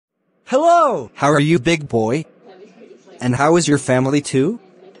Hello! How are you, big boy? And how is your family too?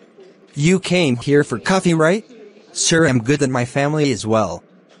 You came here for coffee, right? Sure, I'm good and my family as well.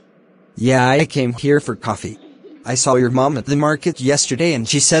 Yeah, I came here for coffee. I saw your mom at the market yesterday and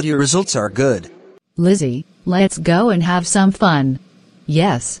she said your results are good. Lizzie, let's go and have some fun.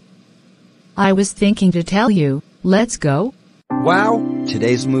 Yes. I was thinking to tell you, let's go. Wow,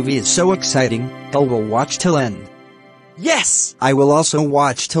 today's movie is so exciting, I will watch till end. Yes! I will also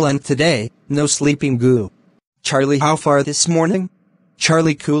watch till end today, no sleeping goo. Charlie, how far this morning?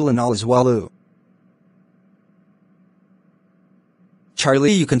 Charlie, cool and all is well.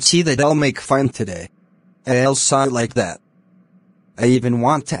 Charlie, you can see that I'll make fun today. I'll saw it like that. I even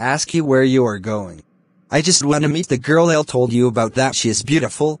want to ask you where you are going. I just want to meet the girl I told you about, that she is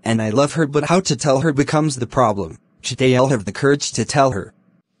beautiful and I love her, but how to tell her becomes the problem. Today I'll have the courage to tell her.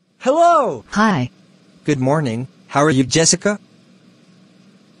 Hello! Hi. Good morning, how are you, Jessica?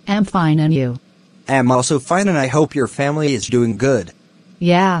 I'm fine, and you? I'm also fine and I hope your family is doing good.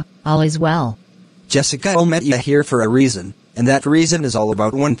 Yeah, all is well. Jessica, I met you here for a reason, and that reason is all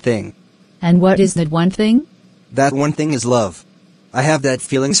about one thing. And what is that one thing? That one thing is love. I have that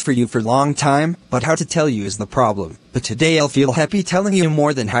feelings for you for a long time, but how to tell you is the problem. But today I'll feel happy telling you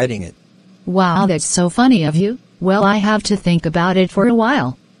more than hiding it. Wow, that's so funny of you. Well, I have to think about it for a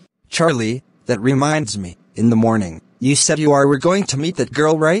while. Charlie, that reminds me, in the morning, you said you were going to meet that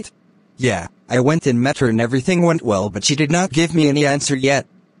girl, right? Yeah, I went and met her and everything went well, but she did not give me any answer yet.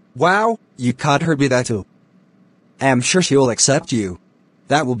 Wow, you caught her with that too. I'm sure she will accept you.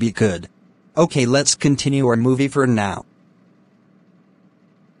 That will be good. Okay, let's continue our movie for now.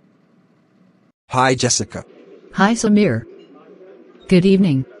 Hi, Jessica. Hi, Samir. Good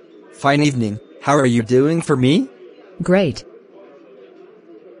evening. Fine evening. How are you doing for me? Great.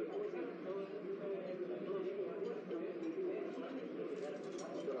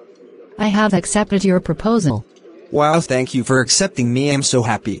 I have accepted your proposal. Wow, thank you for accepting me. I'm so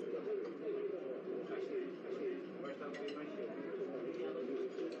happy.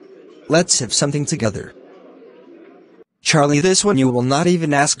 Let's have something together. Charlie, this one you will not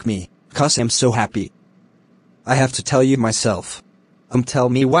even ask me, 'cause I'm so happy. I have to tell you myself. Tell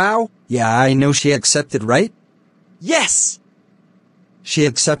me. Wow, yeah, I know she accepted, right? Yes! She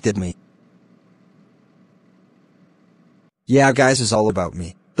accepted me. Yeah, guys, is all about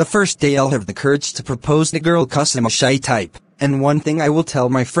me. The first day I'll have the courage to propose to girl 'cause I'm a shy type, and one thing I will tell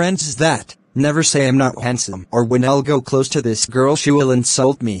my friends is that, never say I'm not handsome, or when I'll go close to this girl she will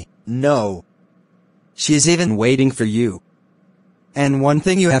insult me. No. She is even waiting for you. And one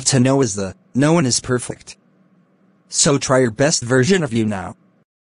thing you have to know is no one is perfect. So try your best version of you now.